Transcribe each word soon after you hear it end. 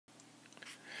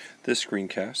This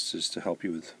screencast is to help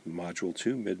you with Module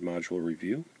 2 mid-module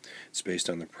review. It's based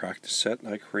on the practice set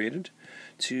I created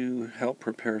to help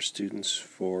prepare students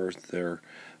for their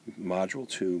Module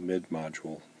 2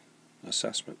 mid-module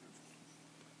assessment.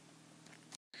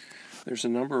 There's a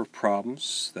number of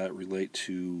problems that relate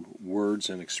to words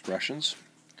and expressions,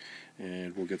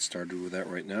 and we'll get started with that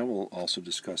right now. We'll also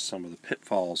discuss some of the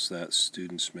pitfalls that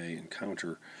students may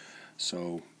encounter.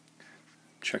 So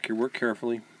check your work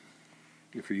carefully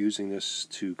if you're using this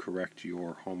to correct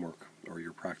your homework or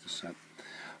your practice set.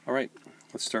 All right,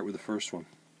 let's start with the first one.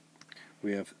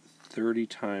 We have 30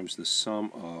 times the sum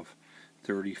of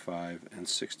 35 and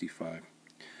 65.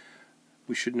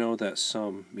 We should know that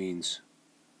sum means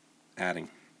adding.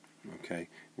 Okay,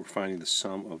 we're finding the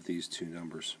sum of these two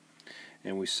numbers.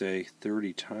 And we say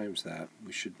 30 times that.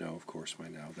 We should know, of course, by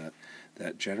now that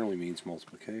that generally means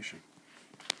multiplication.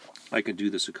 I could do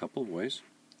this a couple of ways.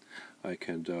 I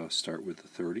can start with the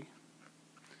 30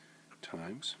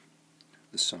 times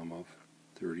the sum of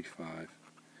 35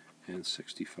 and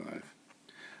 65.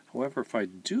 However, if I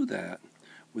do that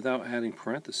without adding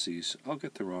parentheses, I'll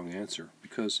get the wrong answer,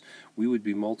 because we would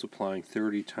be multiplying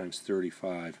 30 times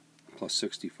 35 plus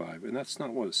 65, and that's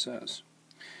not what it says.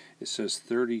 It says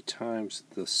 30 times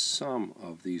the sum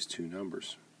of these two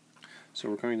numbers. So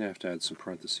we're going to have to add some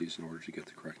parentheses in order to get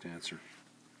the correct answer.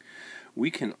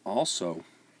 We can also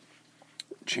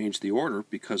change the order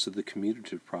because of the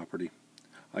commutative property.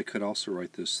 I could also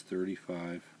write this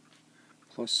 35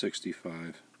 plus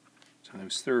 65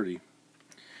 times 30,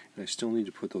 and I still need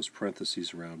to put those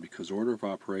parentheses around because order of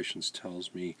operations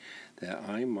tells me that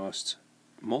I must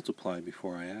multiply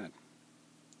before I add.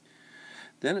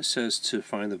 Then it says to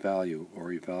find the value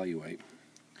or evaluate.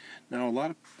 Now, a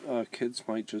lot of kids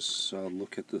might just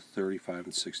look at the 35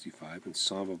 and 65, and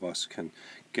some of us can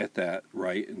get that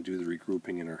right and do the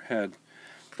regrouping in our head.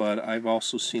 But I've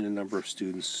also seen a number of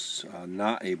students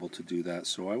not able to do that,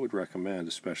 so I would recommend,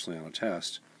 especially on a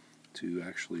test, to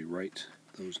actually write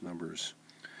those numbers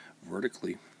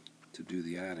vertically to do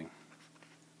the adding.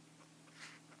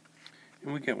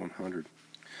 And we get 100.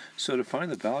 So to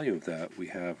find the value of that, we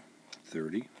have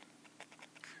 30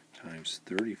 times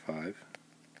 35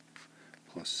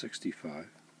 plus 65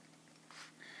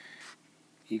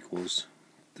 equals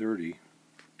 30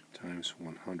 times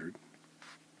 100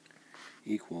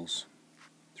 equals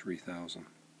 3,000.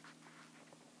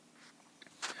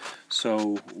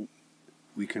 So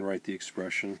we can write the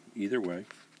expression either way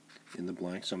in the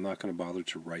blanks. I'm not going to bother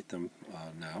to write them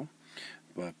now,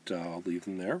 but I'll leave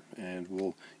them there, and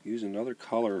we'll use another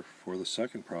color for the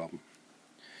second problem.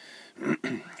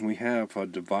 We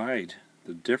have divide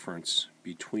the difference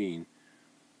between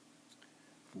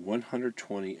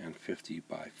 120 and 50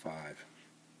 by 5.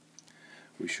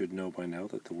 We should know by now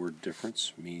that the word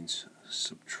difference means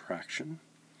subtraction.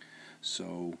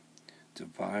 So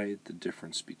divide the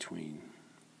difference between.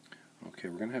 Okay,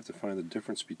 we're going to have to find the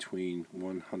difference between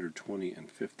 120 and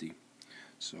 50.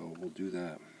 So we'll do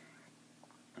that.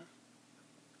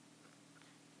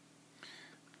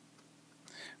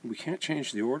 We can't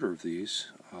change the order of these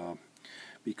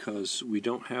because we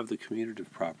don't have the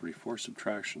commutative property for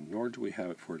subtraction, nor do we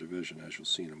have it for division, as you'll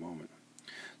see in a moment.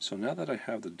 So now that I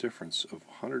have the difference of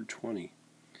 120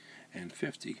 and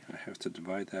 50, I have to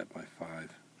divide that by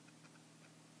 5.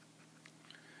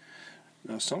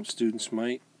 Now some students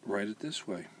might write it this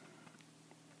way.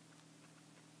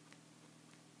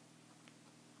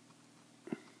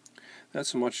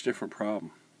 That's a much different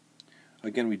problem.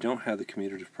 Again, we don't have the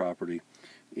commutative property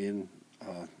in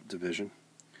division.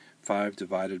 5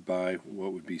 divided by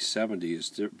what would be 70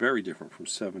 is very different from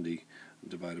 70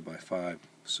 divided by 5.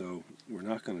 So we're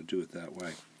not going to do it that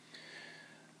way.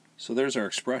 So there's our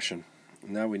expression.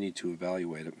 Now we need to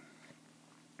evaluate it.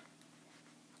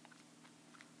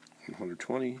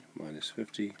 120 minus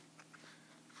 50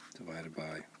 divided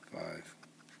by 5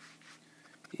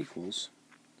 equals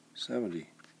 70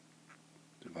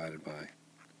 divided by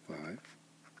 5.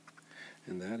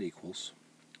 And that equals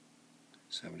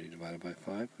 70 divided by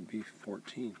 5 would be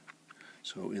 14.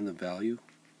 So in the value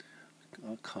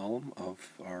column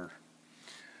of our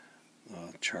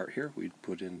chart here, we'd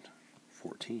put in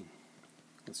 14.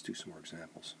 Let's do some more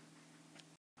examples.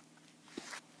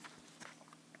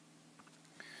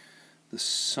 The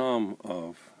sum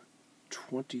of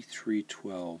 23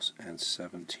 12s and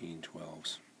 17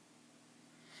 12s.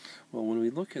 Well, when we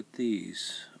look at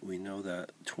these, we know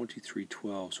that 23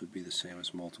 12s would be the same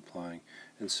as multiplying,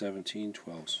 and 17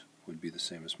 12s would be the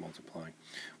same as multiplying.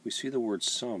 We see the word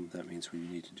sum, that means we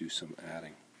need to do some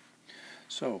adding.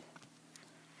 So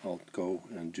I'll go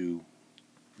and do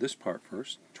this part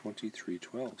first. 23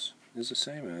 12s is the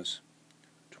same as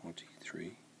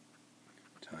 23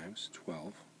 times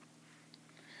 12.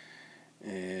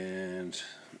 And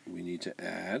we need to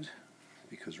add,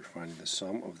 because we're finding the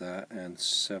sum of that, and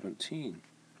 17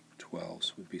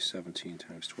 12s would be 17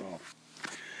 times 12.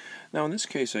 Now in this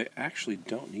case I actually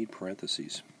don't need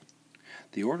parentheses.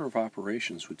 The order of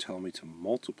operations would tell me to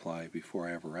multiply before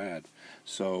I ever add.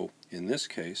 So in this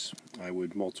case I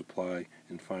would multiply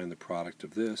and find the product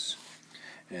of this,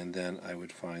 and then I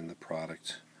would find the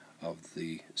product of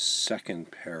the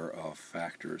second pair of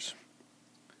factors.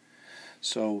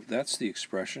 So that's the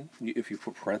expression. If you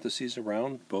put parentheses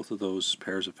around both of those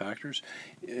pairs of factors,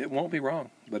 it won't be wrong,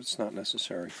 but it's not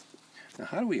necessary. Now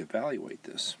how do we evaluate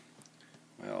this?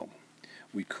 Well,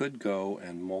 we could go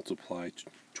and multiply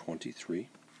 23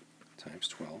 times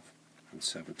 12 and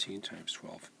 17 times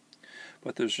 12.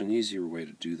 But there's an easier way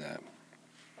to do that.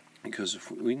 Because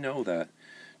if we know that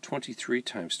 23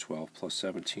 times 12 plus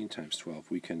 17 times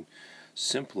 12, we can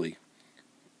simply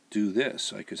do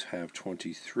this. I could have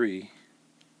 23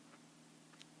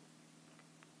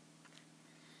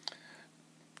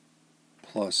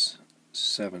 plus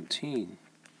 17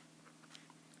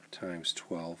 times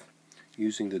 12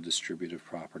 using the distributive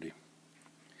property.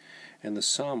 And the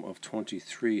sum of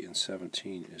 23 and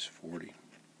 17 is 40.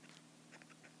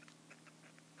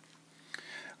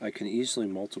 I can easily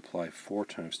multiply 4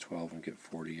 times 12 and get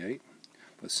 48,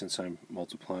 but since I'm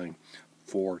multiplying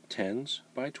 4 tens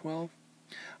by 12,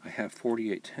 I have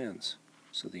 48 tens,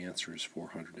 so the answer is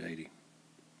 480.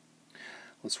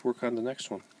 Let's work on the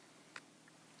next one.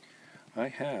 I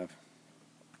have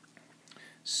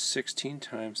 16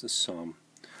 times the sum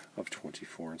of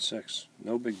 24 and 6.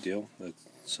 No big deal.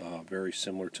 That's very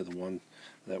similar to the one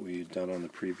that we had done on the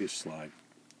previous slide.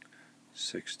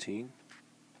 16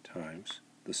 times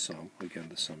the sum, again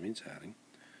the sum means adding,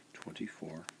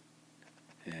 24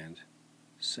 and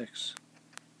 6.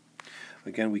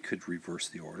 Again, we could reverse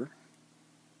the order.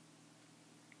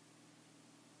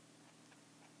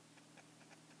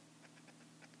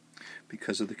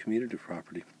 Because of the commutative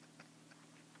property.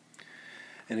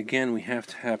 And again, we have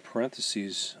to have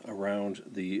parentheses around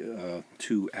the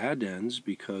two addends,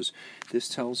 because this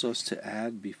tells us to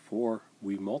add before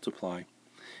we multiply.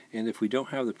 And if we don't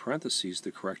have the parentheses,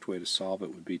 the correct way to solve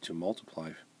it would be to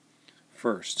multiply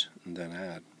first and then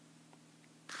add.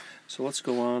 So let's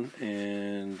go on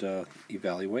and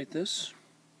evaluate this.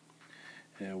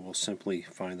 And we'll simply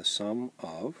find the sum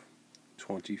of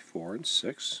 24 and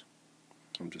 6.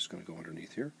 I'm just going to go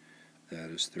underneath here. That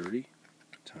is 30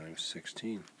 times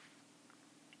 16.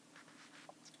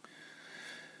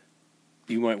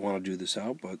 You might want to do this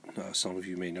out, but some of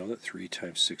you may know that 3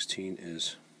 times 16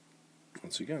 is,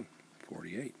 once again,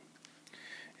 48.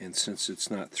 And since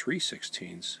it's not 3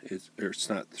 16s, it's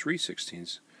not 3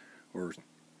 16s, or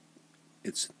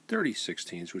it's 30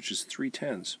 16s, which is 3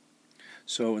 tens.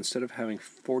 So instead of having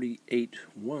 48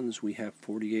 ones, we have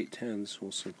 48 tens.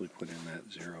 We'll simply put in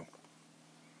that 0.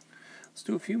 Let's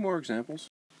do a few more examples.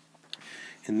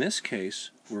 In this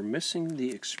case, we're missing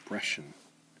the expression,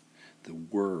 the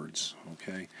words,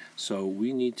 okay? So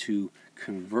we need to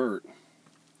convert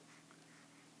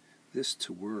this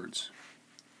to words.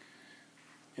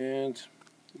 And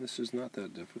this is not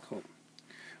that difficult.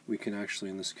 We can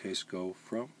actually, in this case, go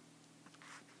from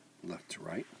left to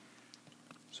right.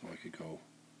 So I could go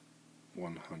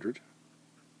 100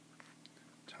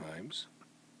 times.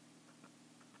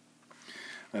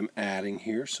 I'm adding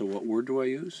here, so what word do I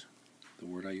use? The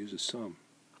word I use is sum.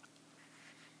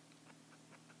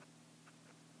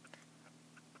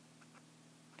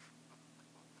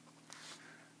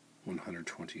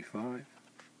 $125,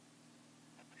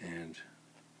 and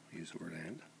use the word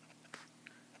and,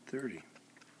 30.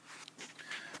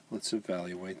 Let's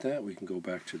evaluate that. We can go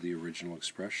back to the original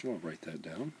expression. I'll write that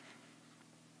down.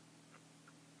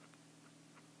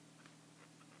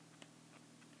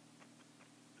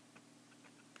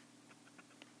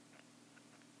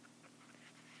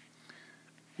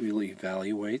 We'll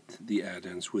evaluate the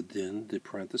addends within the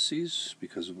parentheses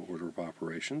because of order of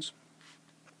operations.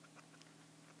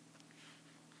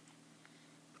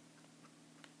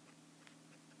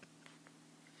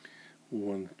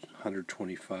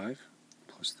 $125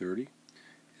 plus 30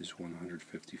 is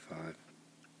 155.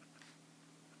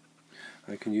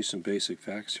 I can use some basic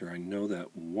facts here. I know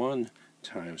that 1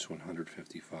 times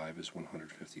 155 is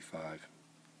 155.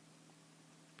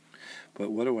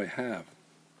 But what do I have?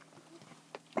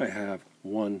 I have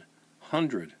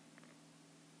 100,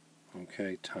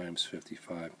 okay, times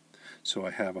 55. So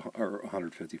I have, or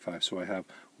 155, so I have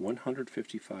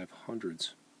 155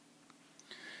 hundreds.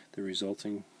 The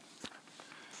resulting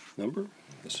number,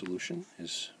 the solution,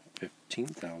 is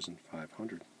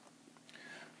 15,500.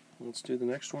 Let's do the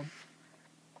next one.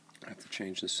 I have to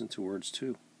change this into words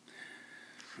too.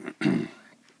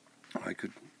 I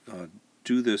could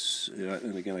do this,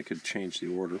 and again I could change the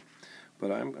order,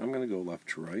 but I'm going to go left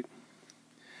to right.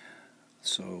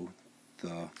 So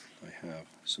I have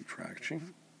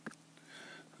subtraction.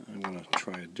 I'm going to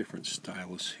try a different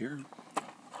stylus here.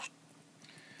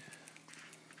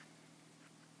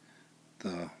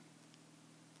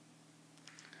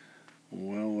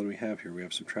 Well, what do we have here? We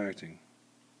have subtracting.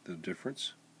 The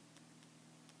difference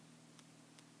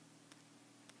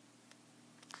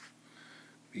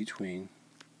between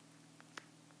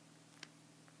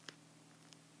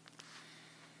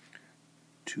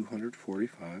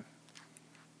 245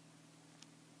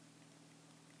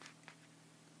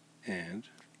 and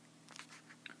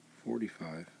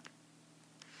 45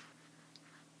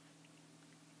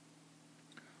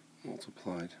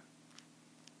 multiplied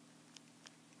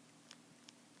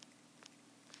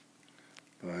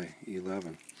by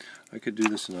 11. I could do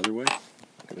this another way.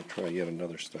 I'm going to try yet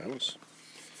another stylus.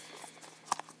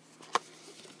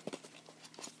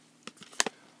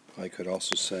 I could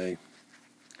also say,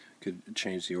 could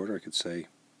change the order. I could say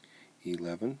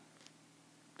 11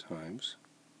 times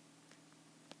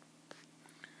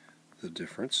the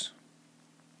difference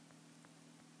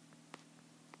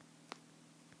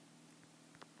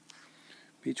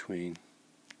between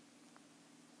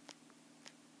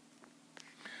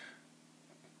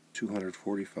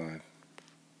 245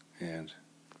 and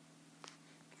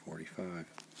 45.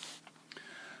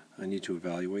 I need to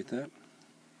evaluate that.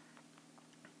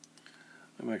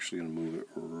 I'm actually going to move it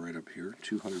right up here.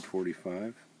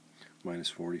 245 minus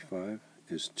 45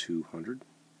 is 200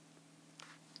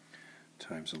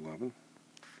 times 11.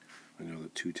 I know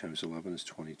that 2 times 11 is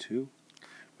 22,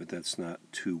 but that's not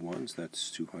 2 ones,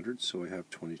 that's 200, so I have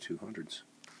 22 hundreds.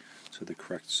 So the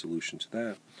correct solution to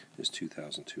that is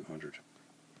 2,200.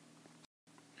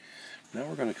 Now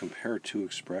we're going to compare two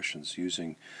expressions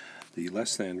using the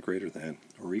less than, greater than,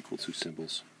 or equal to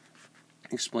symbols.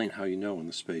 Explain how you know in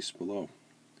the space below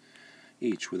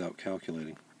each without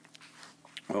calculating.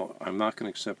 Well, I'm not going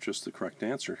to accept just the correct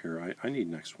answer here. I need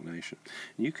an explanation.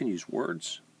 And you can use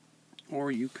words,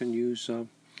 or you can use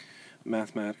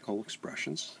mathematical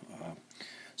expressions.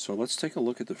 So let's take a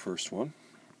look at the first one.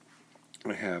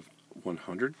 I have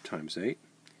 100 times 8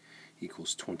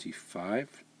 equals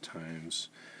 25 times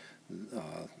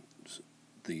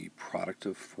the product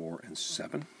of 4 and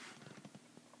 7.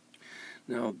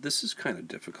 Now, this is kind of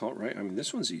difficult, right? I mean,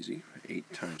 this one's easy.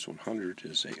 8 times 100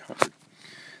 is 800.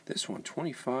 This one,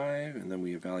 25, and then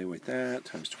we evaluate that,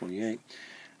 times 28.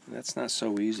 And that's not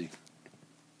so easy.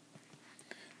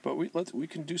 But we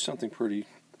can do something pretty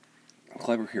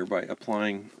clever here by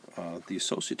applying the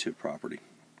associative property.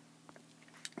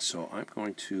 So I'm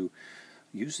going to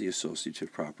use the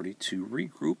associative property to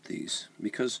regroup these,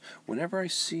 because whenever I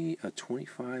see a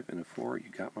 25 and a 4, you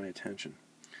got my attention.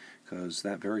 Because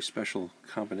that very special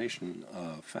combination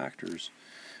of factors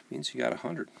means you got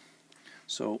 100.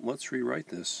 So let's rewrite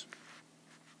this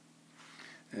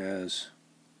as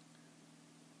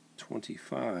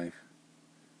 25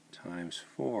 times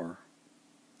 4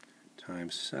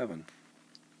 times 7.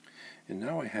 And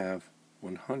now I have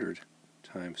 100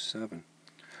 times 7.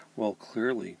 Well,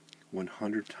 clearly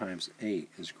 100 times 8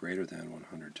 is greater than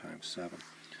 100 times 7.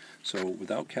 So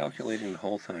without calculating the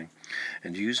whole thing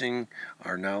and using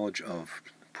our knowledge of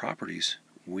properties,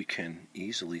 we can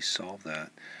easily solve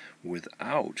that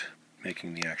without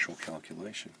making the actual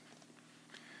calculation.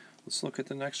 Let's look at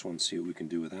the next one, see what we can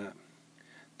do with that.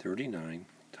 39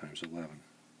 times 11.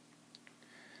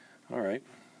 Alright,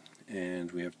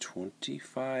 and we have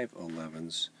 25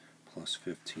 11s plus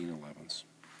 15 11s.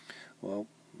 Well,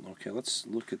 okay, let's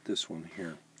look at this one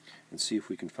here and see if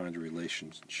we can find a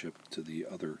relationship to the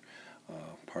other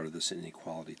part of this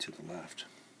inequality to the left.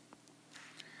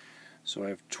 So I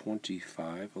have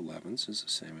 25 11s is the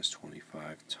same as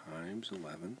 25 times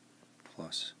 11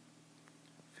 plus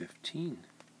 15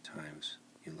 times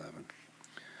 11.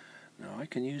 Now I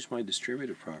can use my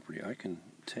distributive property. I can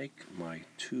take my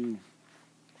two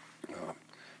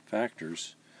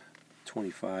factors,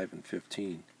 25 and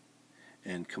 15,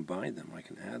 and combine them. I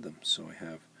can add them. So I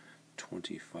have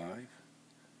 25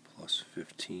 plus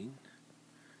 15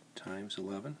 times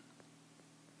 11.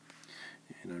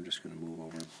 And I'm just going to move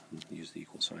over and use the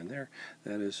equal sign there.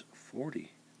 That is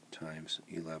 40 times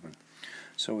 11.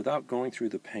 So without going through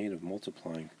the pain of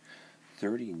multiplying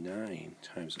 39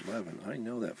 times 11, I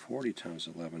know that 40 times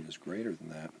 11 is greater than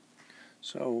that.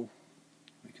 So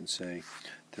we can say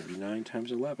 39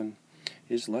 times 11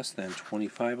 is less than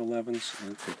 25 11s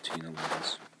and 15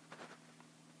 11s.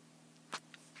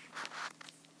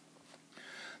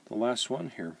 The last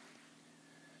one here,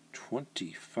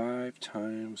 25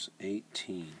 times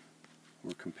 18.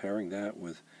 We're comparing that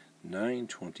with 9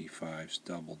 25s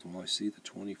doubled. Well, I see the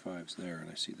 25s there,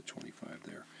 and I see the 25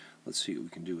 there. Let's see what we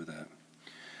can do with that.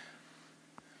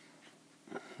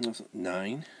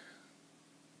 9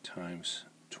 times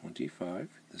 25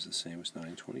 is the same as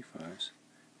 9 25s,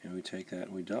 and we take that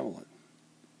and we double it.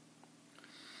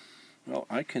 Well,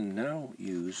 I can now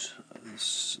use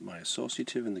my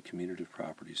associative and the commutative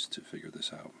properties to figure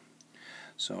this out.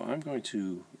 So I'm going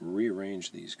to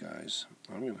rearrange these guys.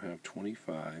 I'm going to have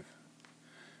 25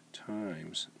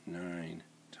 times 9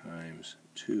 times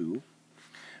 2.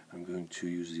 I'm going to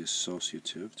use the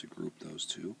associative to group those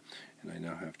two, and I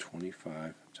now have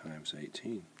 25 times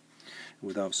 18.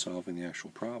 Without solving the actual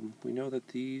problem, we know that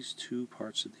these two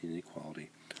parts of the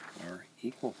inequality are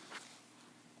equal.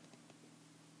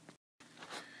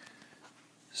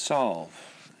 Solve.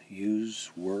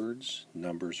 Use words,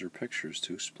 numbers, or pictures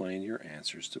to explain your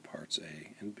answers to parts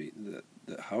A and B,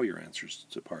 how your answers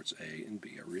to parts A and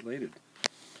B are related.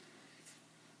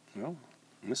 Well,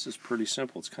 this is pretty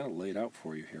simple. It's kind of laid out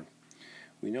for you here.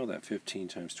 We know that 15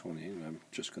 times 20, and I'm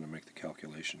just going to make the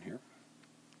calculation here.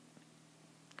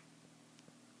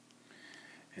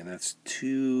 And that's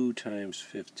 2 times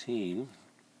 15,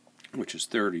 which is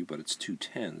 30, but it's 2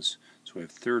 tens. So we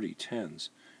have 30 tens,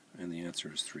 and the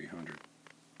answer is 300.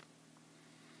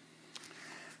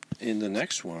 In the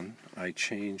next one, I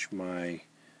change my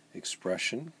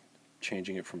expression,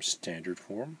 changing it from standard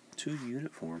form to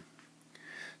unit form.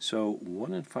 So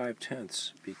 1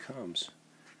 5/10 becomes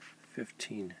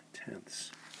 15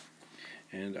 tenths.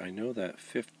 And I know that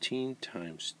 15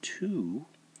 times 2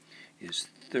 is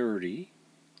 30.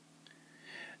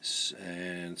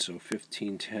 And so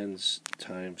 15 tens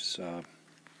times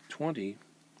 20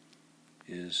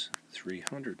 is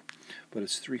 300. But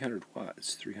it's 300 what?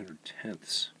 It's 300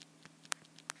 tenths.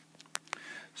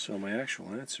 So my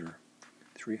actual answer,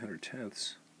 300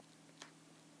 tenths,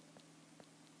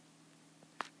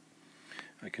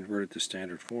 I convert it to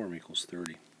standard form, equals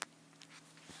 30.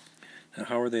 Now,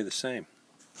 how are they the same?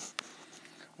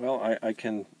 Well, I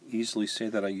can easily say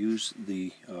that I use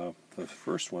the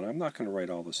first one. I'm not going to write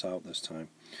all this out this time,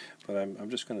 but I'm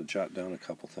just going to jot down a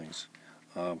couple things.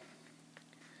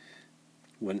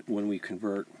 When we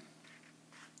convert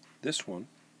this one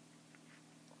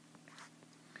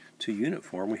to unit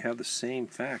form, we have the same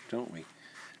fact, don't we?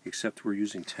 Except we're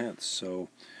using tenths. So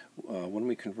when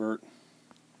we convert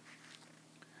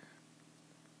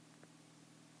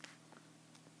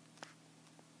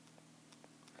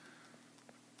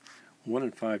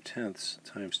 (1 5/10)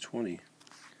 times 20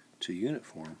 to unit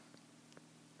form,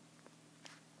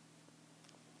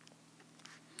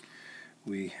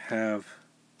 we have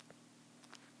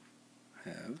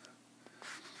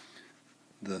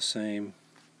the same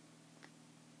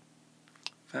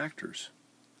factors.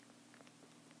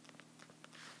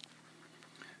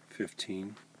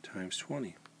 15 times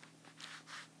 20.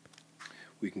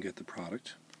 We can get the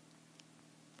product.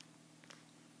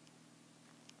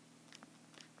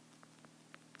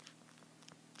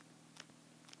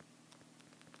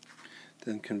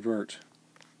 Then convert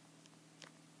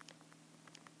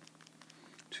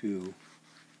to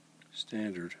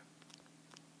standard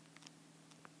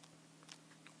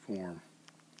form.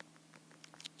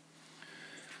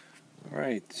 All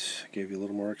right, gave you a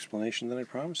little more explanation than I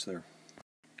promised there.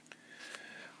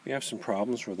 We have some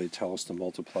problems where they tell us to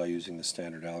multiply using the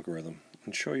standard algorithm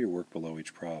and show your work below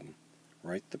each problem.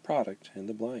 Write the product in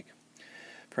the blank.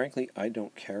 Frankly, I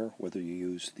don't care whether you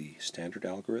use the standard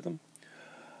algorithm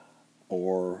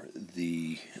or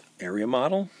the area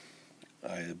model.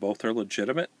 Both are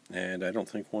legitimate, and I don't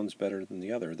think one's better than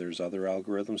the other. There's other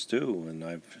algorithms too, and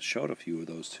I've showed a few of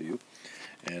those to you,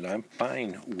 and I'm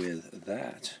fine with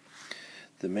that.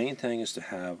 The main thing is to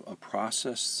have a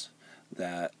process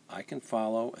that I can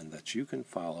follow and that you can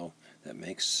follow that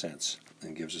makes sense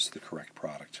and gives us the correct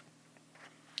product.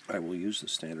 I will use the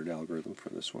standard algorithm for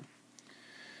this one.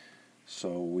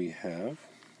 So we have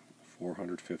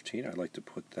 415. I'd like to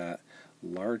put that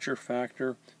larger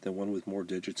factor than one with more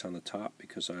digits on the top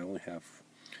because I only have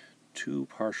 2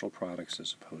 partial products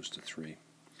as opposed to 3.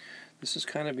 This is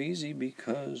kind of easy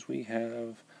because we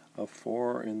have a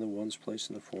 4 in the ones place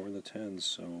and the 4 in the tens,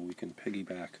 so we can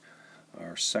piggyback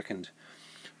our second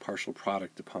partial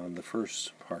product upon the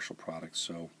first partial product.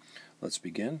 So let's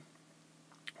begin.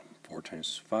 4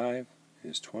 times 5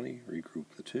 is 20. Regroup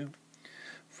the 2.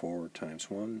 4 times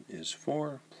 1 is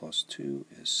 4, plus 2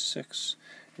 is 6,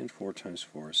 and 4 times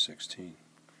 4 is 16.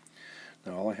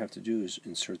 Now all I have to do is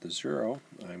insert the 0.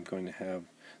 I'm going to have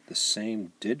the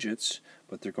same digits,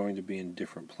 but they're going to be in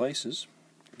different places.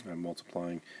 I'm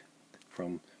multiplying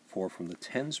from 4 from the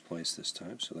tens place this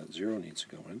time, so that 0 needs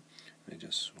to go in. I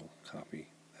just will copy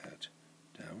that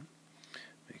down,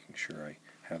 making sure I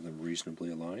have them reasonably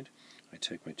aligned. I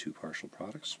take my two partial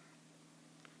products,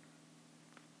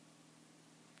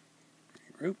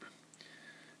 regroup,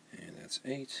 and that's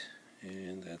 8,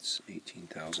 and that's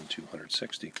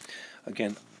 18,260.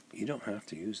 Again, you don't have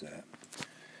to use that.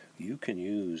 You can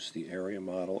use the area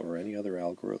model or any other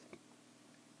algorithm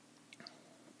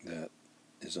that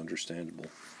is understandable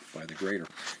by the grader.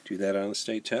 Do that on a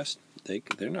state test,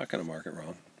 they're not going to mark it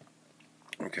wrong.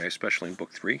 Okay, especially in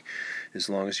Book 3. As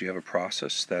long as you have a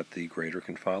process that the grader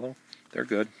can follow, they're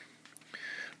good.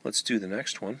 Let's do the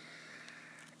next one.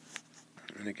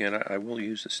 And again, I will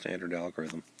use the standard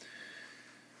algorithm.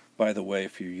 By the way,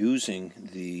 if you're using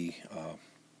the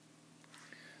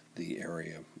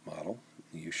area model,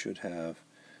 you should have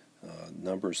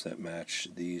numbers that match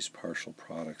these partial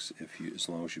products as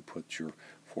long as you put your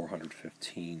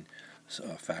 415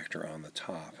 factor on the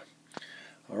top.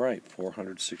 All right,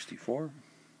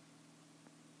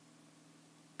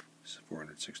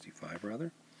 465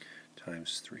 rather,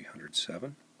 times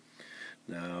 307.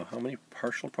 Now, how many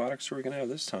partial products are we going to have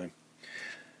this time?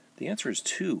 The answer is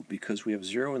 2, because we have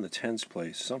 0 in the tens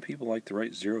place. Some people like to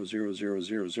write 0, 0, 0,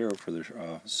 0, 0 for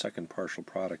their second partial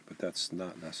product, but that's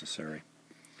not necessary.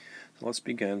 So let's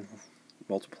begin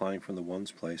multiplying from the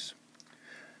ones place.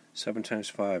 7 times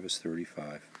 5 is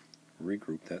 35.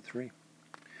 Regroup that 3.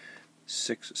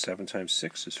 7 times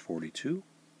 6 is 42,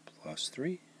 plus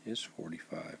 3 is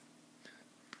 45.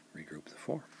 Regroup the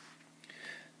 4.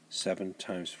 7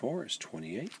 times 4 is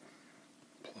 28,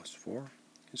 plus 4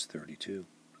 is 32.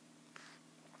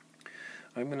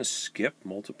 I'm going to skip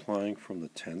multiplying from the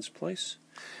tens place,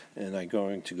 and I'm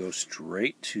going to go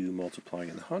straight to multiplying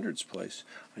in the hundreds place.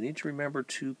 I need to remember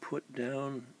to put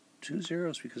down 2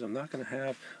 zeros because I'm not going to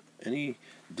have any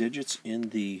digits in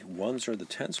the ones or the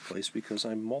tens place because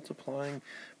I'm multiplying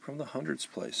from the hundreds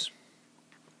place.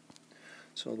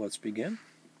 So let's begin.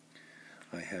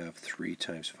 I have 3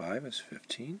 times 5 is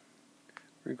 15.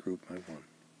 Regroup my 1.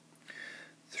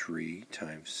 3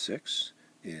 times 6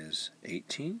 is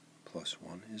 18. Plus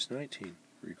 1 is 19.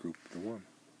 Regroup the 1.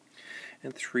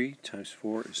 And 3 times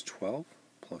 4 is 12.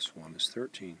 Plus 1 is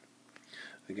 13.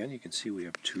 Again, you can see we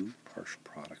have two partial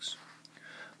products.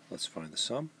 Let's find the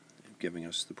sum, giving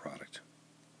us the product.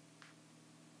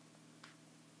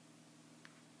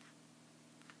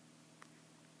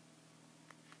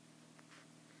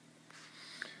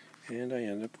 And I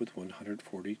end up with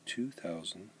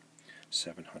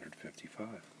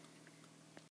 142,755.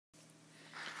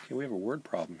 Okay, we have a word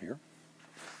problem here.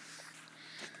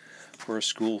 For a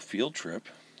school field trip,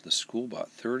 the school bought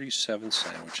 37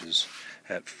 sandwiches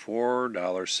at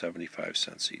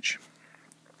 $4.75 each,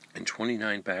 and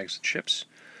 29 bags of chips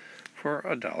for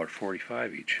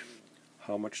 $1.45 each.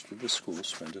 How much did the school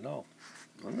spend in all?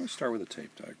 I'm going to start with a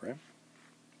tape diagram.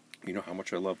 You know how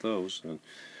much I love those, and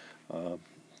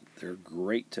they're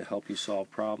great to help you solve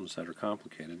problems that are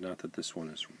complicated. Not that this one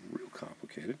is real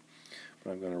complicated,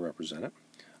 but I'm going to represent it.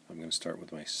 I'm going to start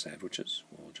with my sandwiches.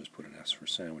 We'll just put an S for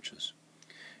sandwiches.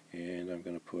 And I'm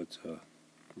going to put a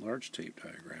large tape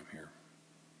diagram here.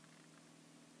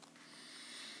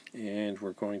 And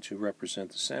we're going to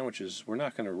represent the sandwiches. We're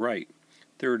not going to write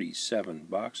 37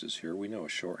 boxes here. We know a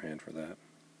shorthand for that.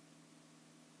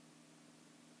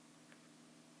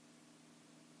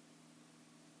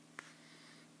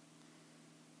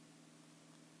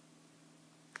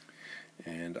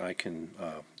 And I can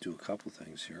do a couple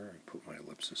things here. I put my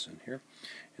ellipsis in here,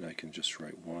 and I can just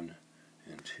write 1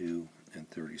 and 2 and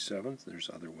 37. There's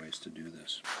other ways to do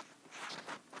this.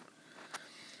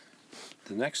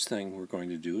 The next thing we're going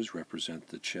to do is represent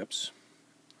the chips.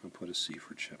 I'll put a C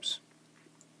for chips.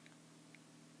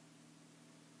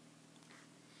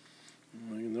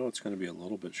 Well, you know it's going to be a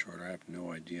little bit shorter. I have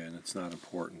no idea, and it's not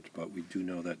important, but we do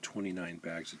know that 29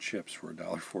 bags of chips for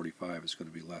 $1.45 is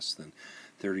going to be less than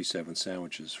 37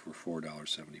 sandwiches for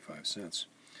 $4.75.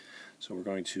 So we're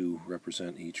going to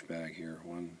represent each bag here.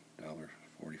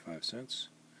 $1.45,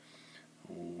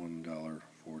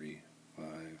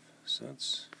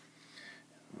 $1.45,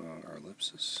 our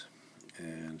ellipsis,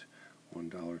 and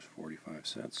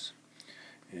 $1.45.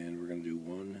 And we're going to do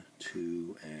 1,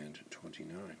 2, and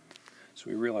 29. So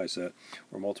we realize that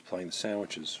we're multiplying the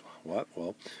sandwiches. What?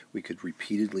 Well, we could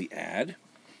repeatedly add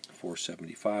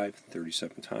 475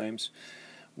 37 times.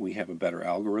 We have a better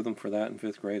algorithm for that in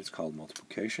 5th grade. It's called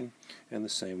multiplication, and the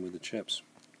same with the chips.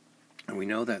 And we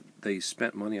know that they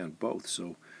spent money on both,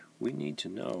 so we need to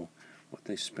know what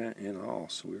they spent in all.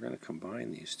 So we're going to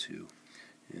combine these two,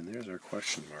 and there's our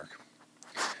question mark.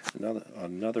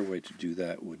 Another way to do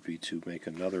that would be to make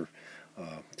another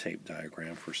tape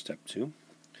diagram for step 2.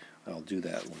 I'll do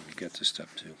that when we get to step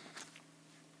 2.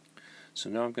 So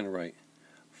now I'm going to write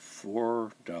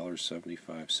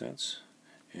 $4.75,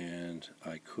 and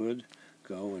I could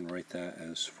go and write that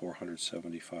as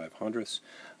 475 hundredths.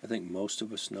 I think most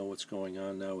of us know what's going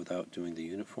on now without doing the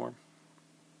unit form.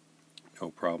 No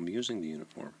problem using the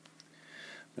unit form.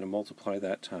 I'm going to multiply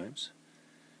that times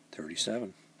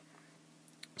 37.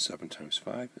 7 times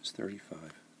 5 is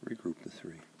 35. Regroup the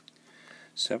 3.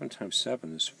 7 times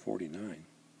 7 is 49.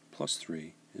 Plus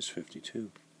 3 is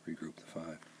 52. Regroup the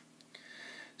 5.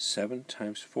 7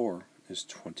 times 4 is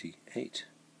 28.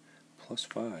 Plus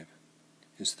 5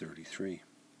 is 33.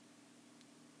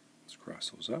 Let's cross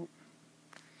those out.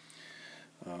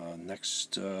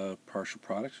 Next partial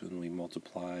product, when we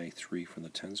multiply 3 from the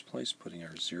tens place, putting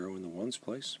our 0 in the ones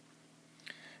place.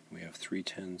 We have 3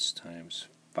 tens times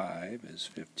 5 is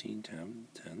 15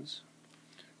 tens.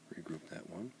 Regroup that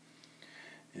one.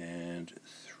 And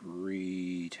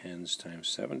 3 tens times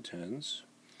 7 tens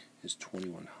is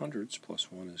 21 hundredths,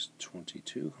 plus 1 is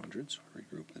 22 hundredths.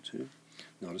 Regroup the 2.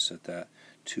 Notice that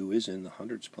 2 is in the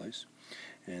hundredths place.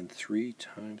 And 3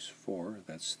 times 4,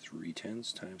 that's 3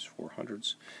 tens times 4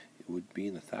 hundredths. It would be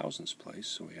in the thousands place,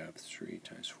 so we have 3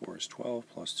 times 4 is 12,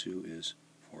 plus 2 is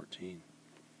 14.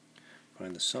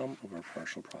 Find the sum of our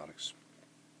partial products.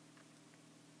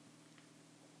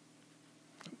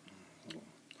 Little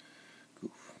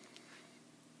goof.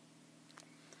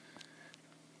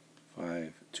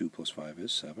 2 plus 5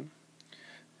 is 7,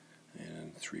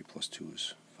 and 3 plus 2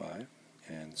 is 5,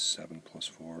 and 7 plus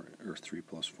 4, or 3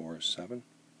 plus 4 is 7.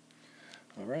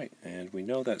 Alright, and we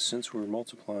know that since we're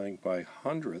multiplying by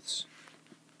hundredths,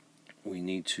 we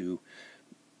need to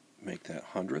make that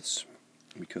hundredths,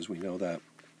 because we know that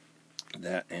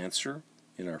that answer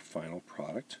in our final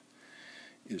product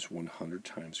is 100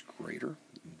 times greater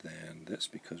than this,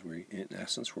 because in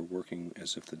essence we're working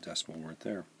as if the decimal weren't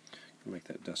there. We'll make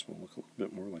that decimal look a little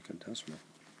bit more like a decimal.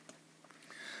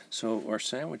 So our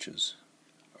sandwiches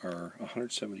are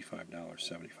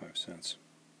 $175.75.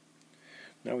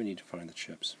 Now we need to find the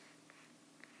chips.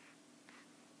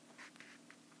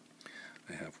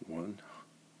 I have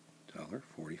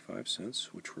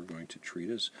 $1.45, which we're going to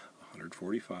treat as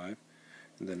 145,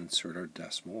 and then insert our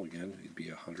decimal. Again, it'd be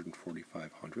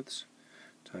 145 hundredths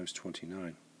times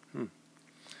 29.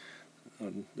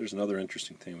 There's another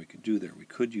interesting thing we could do there. We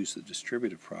could use the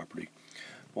distributive property,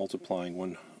 multiplying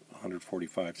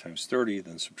 145 times 30,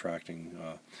 then subtracting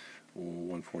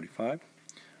 145.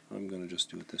 I'm going to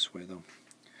just do it this way, though.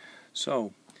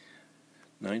 So,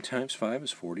 9 times 5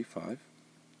 is 45.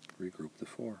 Regroup the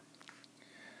 4.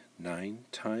 9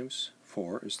 times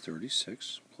 4 is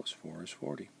 36, plus 4 is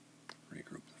 40.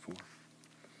 Regroup the 4.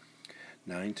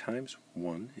 9 times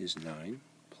 1 is 9,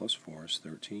 plus 4 is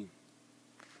 13.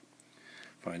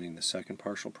 Finding the second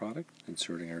partial product,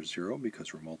 inserting our 0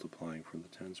 because we're multiplying from the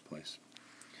tens place.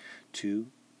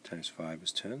 2 times 5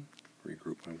 is 10.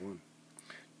 Regroup by 1.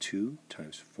 2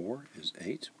 times 4 is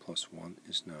 8, plus 1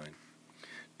 is 9.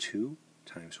 2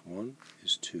 times 1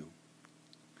 is 2.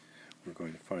 We're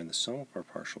going to find the sum of our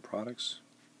partial products.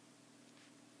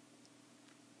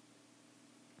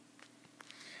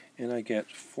 And I get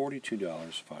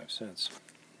 $42.05.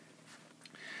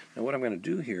 Now what I'm going to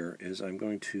do here is I'm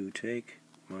going to take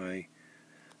my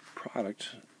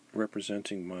product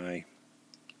representing my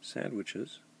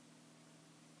sandwiches.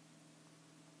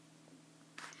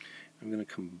 I'm going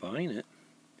to combine it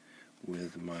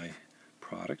with my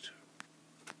product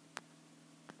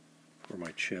for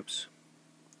my chips.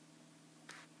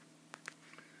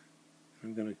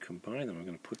 I'm going to combine them. I'm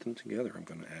going to put them together. I'm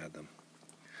going to add them.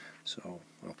 So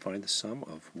I'll find the sum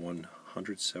of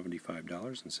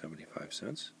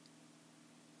 $175.75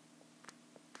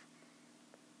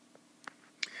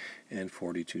 and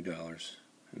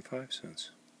 $42.05.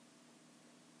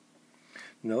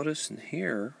 Notice in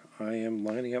here I am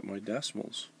lining up my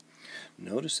decimals.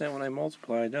 Notice that when I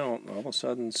multiply, I don't. All of a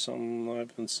sudden,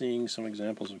 I've been seeing some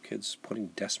examples of kids putting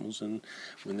decimals in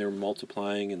when they're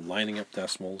multiplying and lining up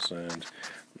decimals, and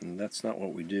that's not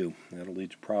what we do. That'll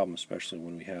lead to problems, especially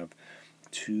when we have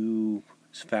two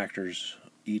factors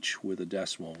each with a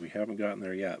decimal. We haven't gotten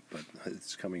there yet, but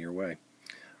it's coming your way.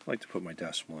 I like to put my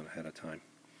decimal in ahead of time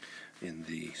in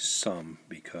the sum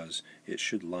because it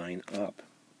should line up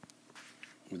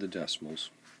with the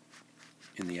decimals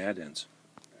in the addends.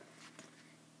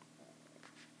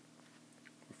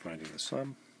 We're finding the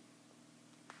sum.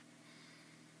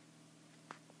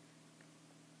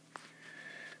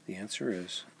 The answer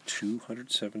is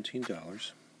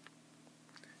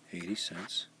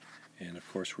 $217.80, and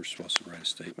of course we're supposed to write a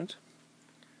statement.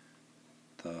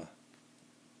 The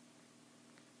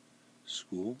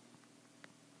school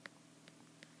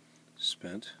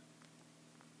spent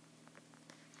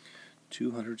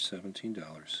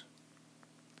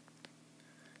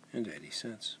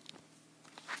 $217.80.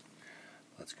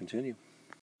 Let's continue.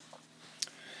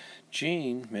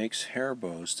 Jean makes hair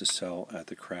bows to sell at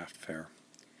the craft fair.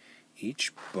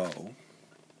 Each bow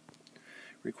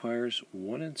requires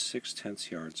 1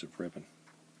 6/10 yards of ribbon.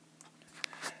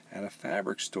 At a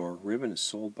fabric store, ribbon is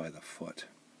sold by the foot.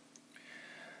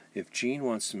 If Jean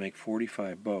wants to make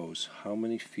 45 bows, how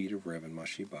many feet of ribbon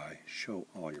must she buy? Show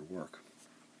all your work.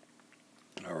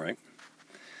 All right.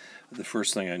 The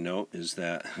first thing I note is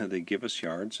that they give us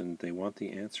yards and they want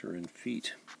the answer in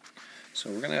feet. So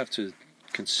we're going to have to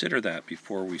consider that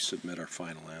before we submit our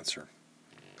final answer.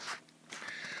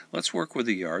 Let's work with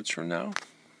the yards from now,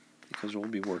 because we'll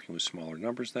be working with smaller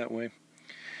numbers that way.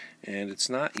 And it's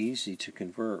not easy to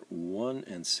convert 1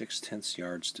 6/10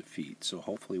 yards to feet, so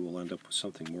hopefully we'll end up with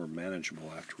something more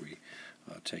manageable after we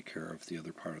take care of the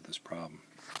other part of this problem.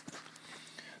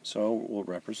 So we'll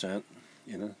represent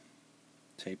in a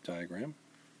tape diagram,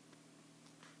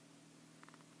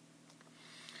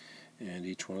 and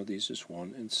each one of these is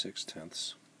 1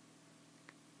 6/10.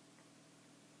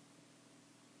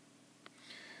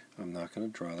 I'm not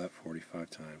going to draw that 45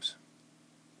 times.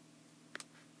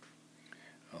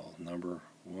 I'll number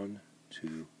 1,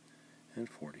 2, and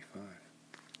 45.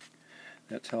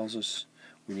 That tells us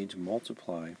we need to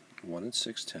multiply 1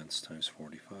 6/10 times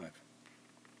 45.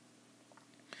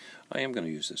 I am going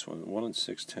to use this one. 1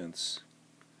 6/10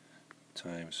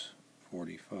 times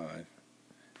 45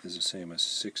 is the same as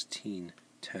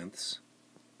 16/10.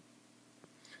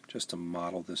 Just to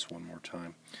model this one more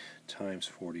time, times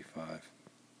 45.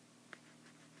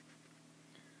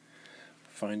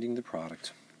 Finding the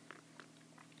product.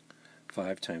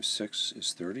 5 times 6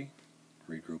 is 30.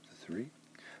 Regroup the 3.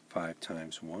 5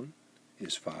 times 1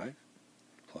 is 5.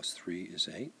 Plus 3 is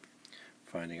 8.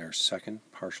 Finding our second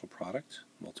partial product,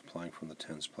 multiplying from the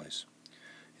tens place.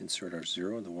 Insert our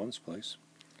 0 in the ones place.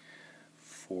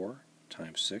 4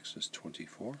 times 6 is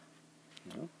 24.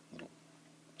 No, little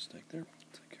mistake there.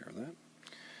 Take care of that.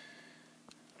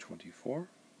 24.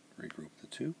 Regroup the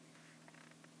 2.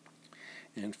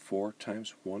 And 4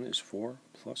 times 1 is 4,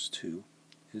 plus 2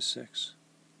 is 6.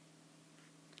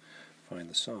 Find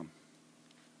the sum.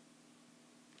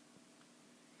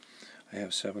 I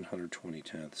have 720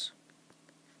 tenths,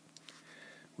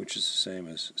 which is the same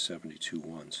as 72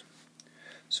 ones.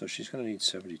 So she's going to need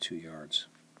 72 yards.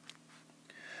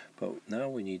 But now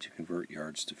we need to convert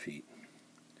yards to feet,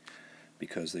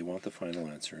 because they want the final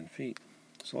answer in feet.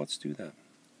 So let's do that.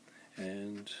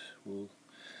 And we'll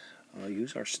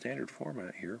use our standard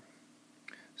format here.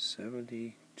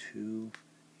 72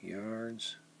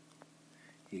 yards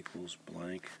equals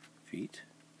blank feet.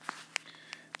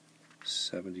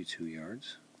 72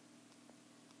 yards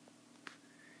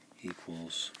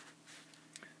equals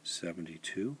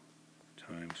 72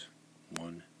 times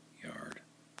 1 yard.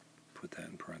 Put that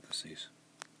in parentheses.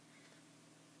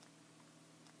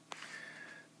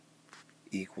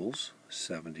 Equals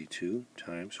 72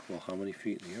 times, well, how many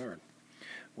feet in the yard?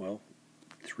 Well,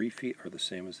 3 feet are the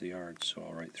same as the yard, so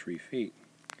I'll write 3 feet,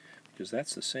 because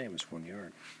that's the same as 1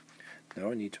 yard.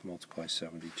 Now I need to multiply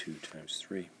 72 times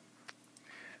 3,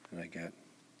 and I get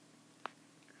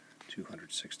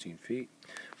 216 feet.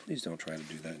 Please don't try to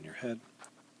do that in your head.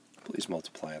 Please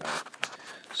multiply it out.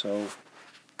 So,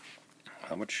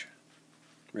 how much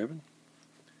ribbon?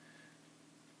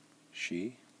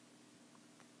 She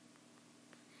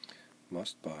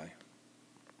must buy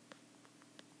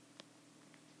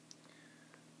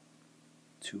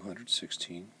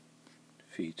 216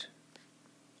 feet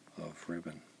of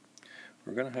ribbon.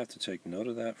 We're going to have to take note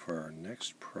of that for our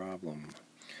next problem.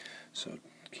 So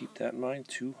keep that in mind,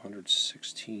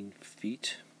 216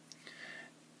 feet.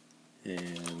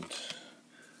 And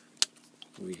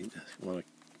we want to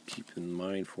keep in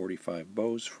mind 45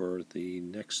 bows for the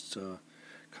next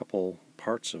couple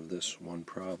parts of this one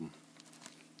problem.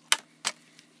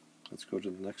 Let's go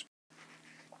to the next.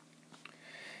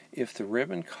 If the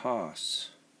ribbon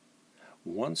costs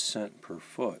 1 cent per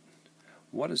foot,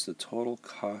 what is the total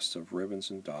cost of ribbons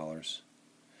in dollars?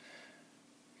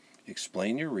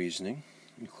 Explain your reasoning,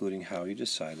 including how you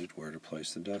decided where to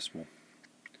place the decimal.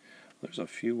 There's a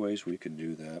few ways we could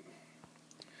do that.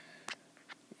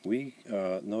 We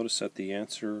notice that the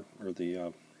answer, or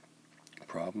the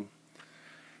problem,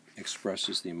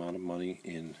 expresses the amount of money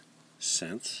in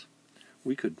cents.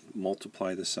 We could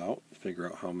multiply this out, figure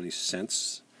out how many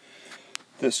cents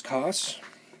this costs,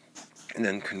 and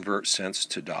then convert cents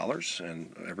to dollars,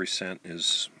 and every cent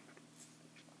is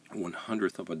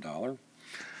 1/100th of a dollar.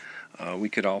 We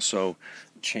could also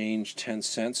change 10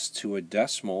 cents to a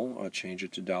decimal, change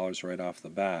it to dollars right off the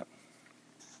bat.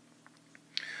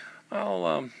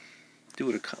 I'll do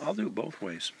it both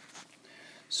ways.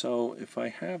 So if I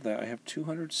have that, I have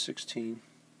 216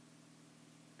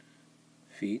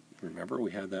 feet. Remember,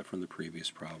 we had that from the previous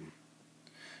problem.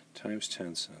 Times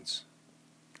 10 cents.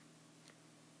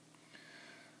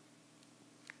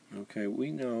 Okay,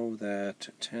 we know that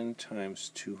 10 times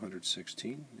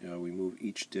 216, we move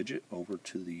each digit over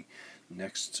to the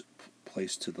next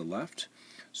place to the left.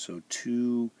 So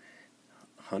 2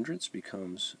 hundredths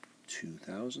becomes 2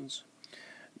 thousandths,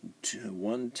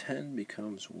 110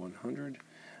 becomes 100,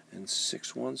 and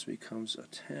 6 ones becomes a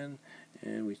 10,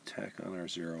 and we tack on our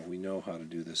 0. We know how to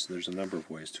do this. There's a number of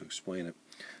ways to explain it.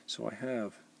 So I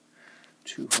have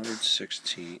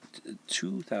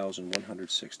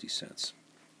 2,160 cents.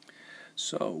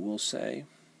 So we'll say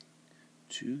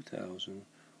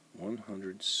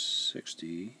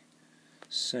 2,160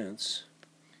 cents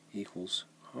equals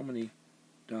how many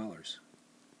dollars?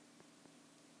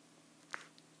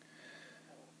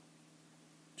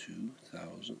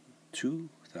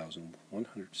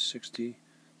 2,160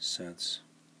 cents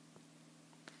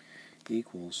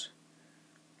equals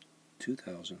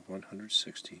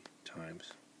 2,160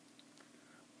 times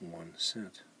 1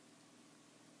 cent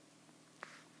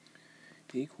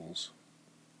equals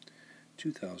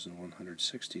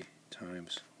 2,160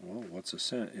 times, well, what's a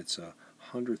cent? It's a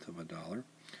hundredth of a dollar,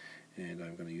 and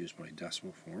I'm going to use my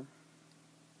decimal form,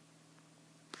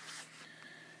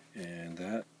 and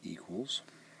that equals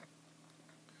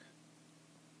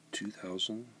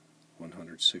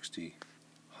 2,160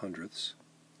 hundredths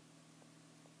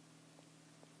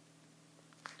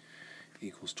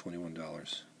equals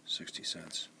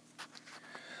 $21.60.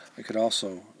 I could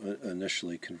also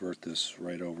initially convert this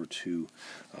right over to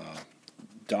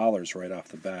dollars right off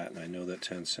the bat, and I know that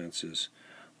 10 cents is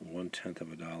 1/10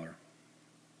 of a dollar.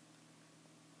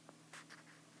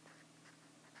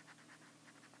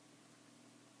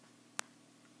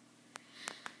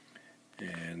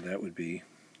 And that would be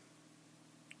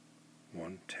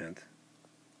 1/10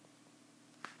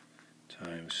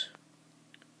 times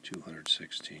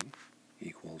 216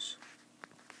 equals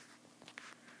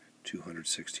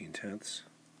 216 tenths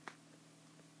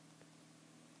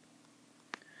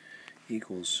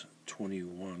equals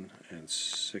 21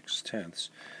 6/10.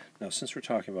 Now, since we're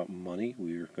talking about money,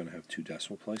 we're going to have 2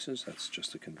 decimal places. That's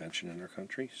just a convention in our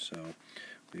country, so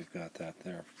we've got that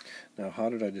there. Now, how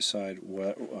did I decide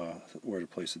where to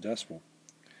place the decimal?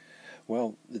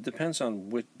 Well, it depends on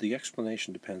the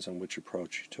explanation depends on which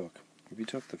approach you took. If you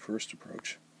took the first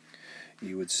approach,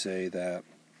 you would say that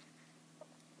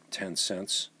 10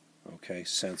 cents, okay,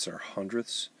 cents are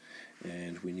hundredths,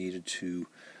 and we needed to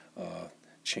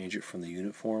change it from the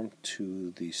unit form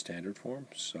to the standard form.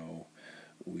 So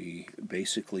we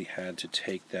basically had to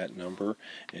take that number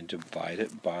and divide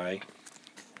it by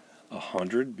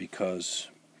 100 because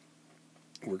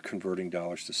we're converting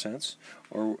dollars to cents.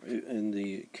 Or in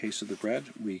the case of the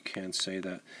bread, we can say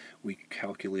that we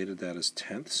calculated that as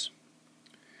tenths,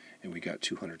 and we got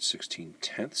 216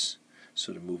 tenths.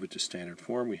 So to move it to standard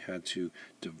form, we had to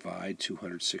divide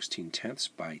 216 tenths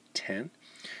by 10.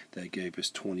 That gave us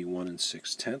 21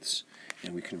 6/10,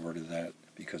 and we converted that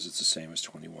because it's the same as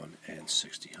 21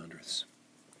 60 hundredths.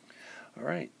 All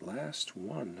right, last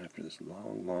one after this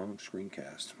long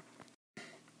screencast.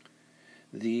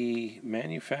 The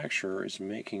manufacturer is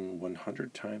making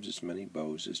 100 times as many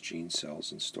bows as Gene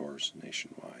sells in stores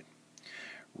nationwide.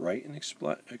 Write an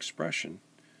expression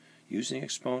using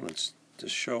exponents to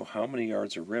show how many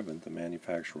yards of ribbon the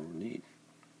manufacturer will need.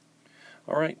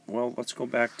 All right, well, let's go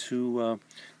back to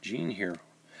Jean here.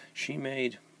 She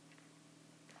made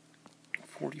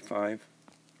 45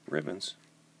 ribbons,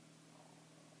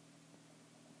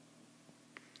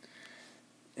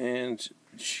 and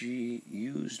she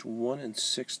used 1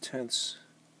 6/10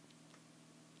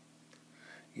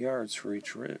 yards for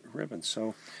each ribbon.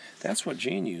 So that's what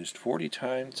Jean used, 40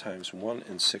 times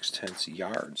 1 6/10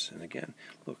 yards. And again,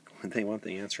 look, they want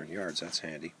the answer in yards. That's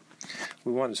handy.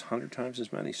 We want 100 times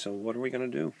as many. So what are we going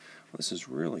to do? Well, this is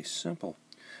really simple.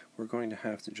 We're going to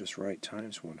have to just write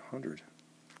times 100.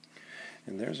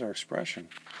 And there's our expression.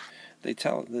 They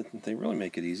really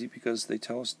make it easy because they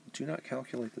tell us do not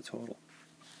calculate the total.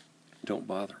 Don't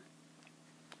bother.